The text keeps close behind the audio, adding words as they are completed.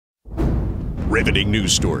Riveting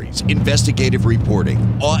news stories, investigative reporting,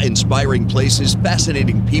 awe-inspiring places,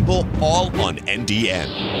 fascinating people, all on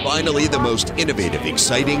NDN. Finally, the most innovative,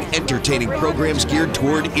 exciting, entertaining programs geared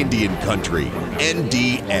toward Indian country.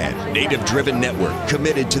 NDN, native-driven network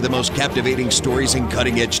committed to the most captivating stories and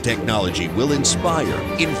cutting-edge technology will inspire,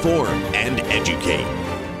 inform, and educate.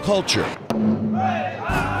 Culture.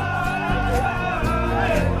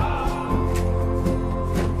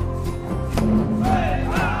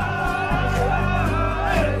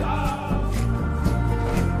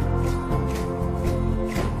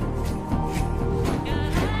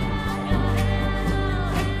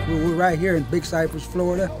 We're right here in Big Cypress,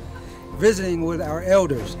 Florida, visiting with our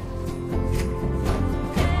elders.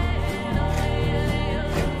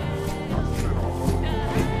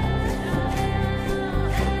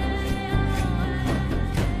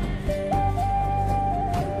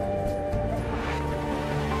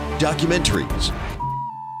 Documentaries.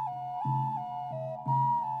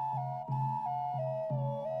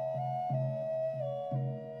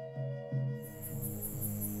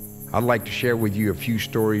 I'd like to share with you a few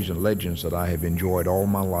stories and legends that I have enjoyed all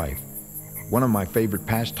my life. One of my favorite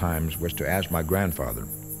pastimes was to ask my grandfather,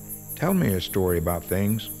 "Tell me a story about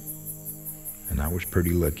things." And I was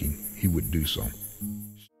pretty lucky he would do so.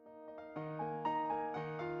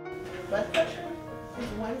 Blood pressure is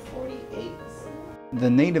 148. The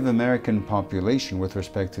Native American population with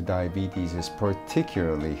respect to diabetes is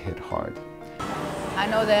particularly hit hard. I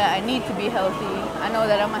know that I need to be healthy. I know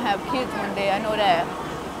that I'm gonna have kids one day. I know that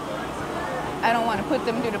I don't want to put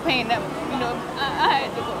them through the pain that, I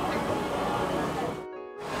had to go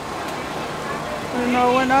through. You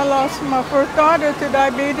know, when I lost my first daughter to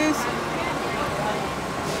diabetes,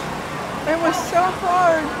 it was so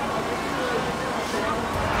hard.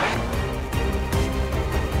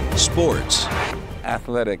 Sports.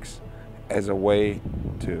 Athletics as a way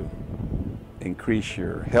to increase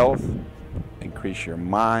your health, increase your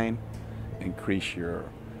mind, increase your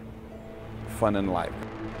fun in life.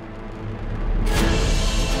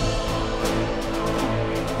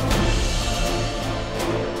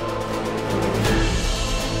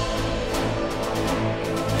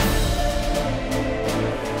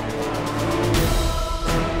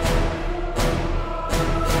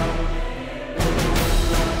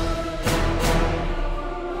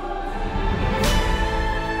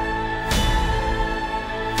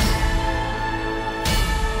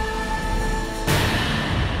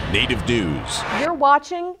 Native news. You're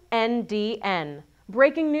watching NDN,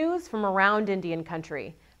 breaking news from around Indian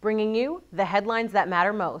country, bringing you the headlines that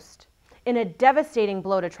matter most. In a devastating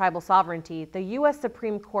blow to tribal sovereignty, the U.S.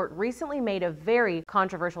 Supreme Court recently made a very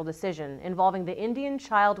controversial decision involving the Indian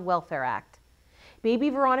Child Welfare Act.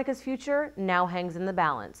 Baby Veronica's future now hangs in the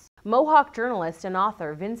balance. Mohawk journalist and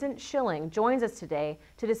author Vincent Schilling joins us today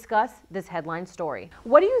to discuss this headline story.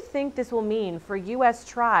 What do you think this will mean for U.S.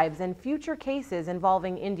 tribes and future cases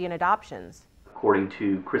involving Indian adoptions? According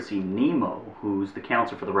to Chrissy Nemo, who's the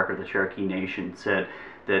counsel for the record of the Cherokee Nation, said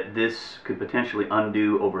that this could potentially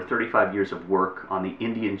undo over 35 years of work on the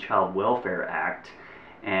Indian Child Welfare Act,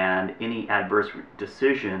 and any adverse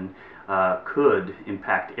decision could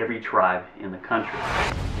impact every tribe in the country.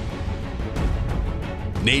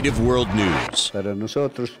 Native World News. Para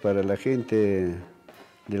nosotros, para la gente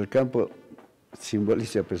del campo,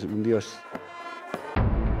 simboliza pues un Dios.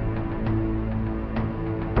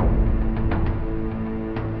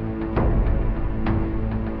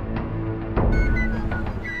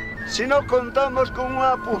 Si no contamos con un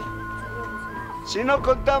apu, si no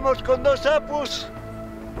contamos con dos apus,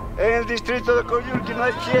 en el distrito de Coyulqui no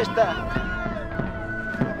hay fiesta.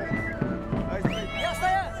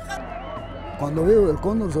 Cuando veo el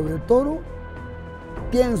cóndor sobre el toro,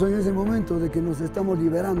 pienso en ese momento de que nos estamos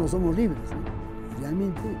liberando, somos libres, ¿no? Y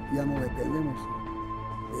realmente ya no dependemos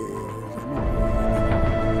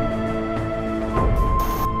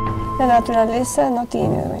La naturaleza no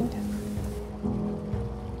tiene dueño.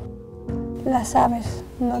 Las aves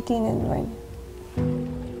no tienen dueño.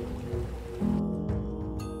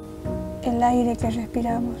 El aire que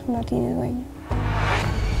respiramos no tiene dueño.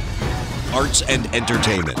 Arts and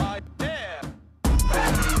entertainment.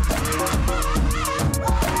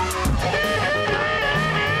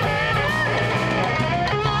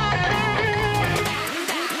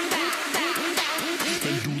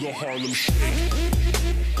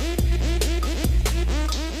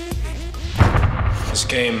 This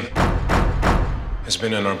game has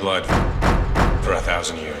been in our blood for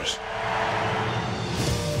 1,000 years.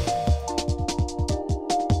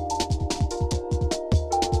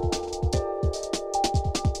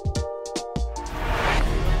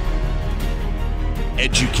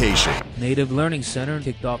 education. Native Learning Center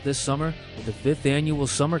kicked off this summer with the 5th annual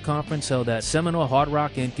summer conference held at Seminole Hard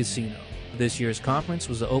Rock Inn Casino. This year's conference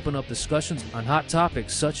was to open up discussions on hot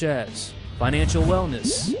topics such as financial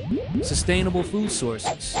wellness, sustainable food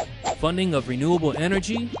sources, funding of renewable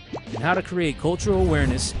energy, and how to create cultural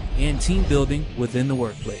awareness and team building within the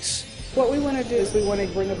workplace. What we want to do is we want to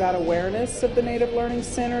bring about awareness of the Native Learning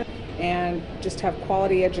Center and just have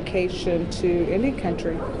quality education to Indian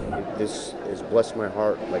country. This has blessed my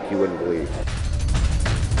heart like you wouldn't believe.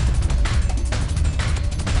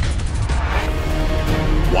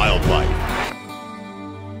 Wildlife.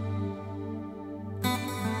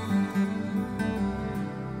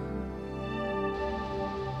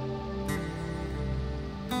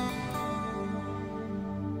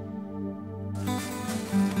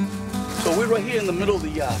 So we're right here in the middle of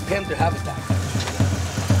the panther habitat.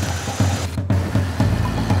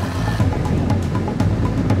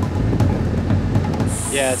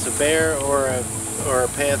 Yeah, it's a bear or a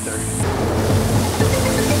panther.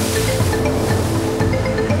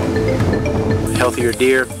 Healthier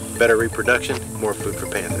deer, better reproduction, more food for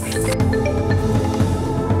panthers.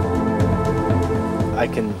 I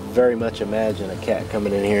can very much imagine a cat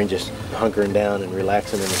coming in here and just hunkering down and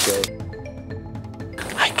relaxing in the shade.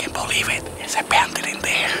 I can't believe it. There's a panther in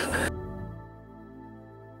there.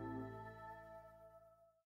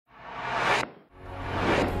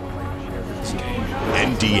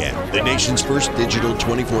 NDN, the nation's first digital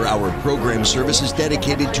 24-hour program service, is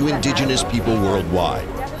dedicated to Indigenous people worldwide.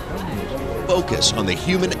 Focus on the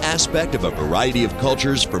human aspect of a variety of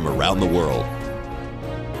cultures from around the world.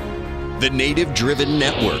 The Native-driven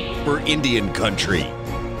network for Indian country.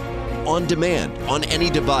 On demand, on any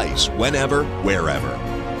device, whenever, wherever.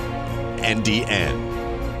 NDN.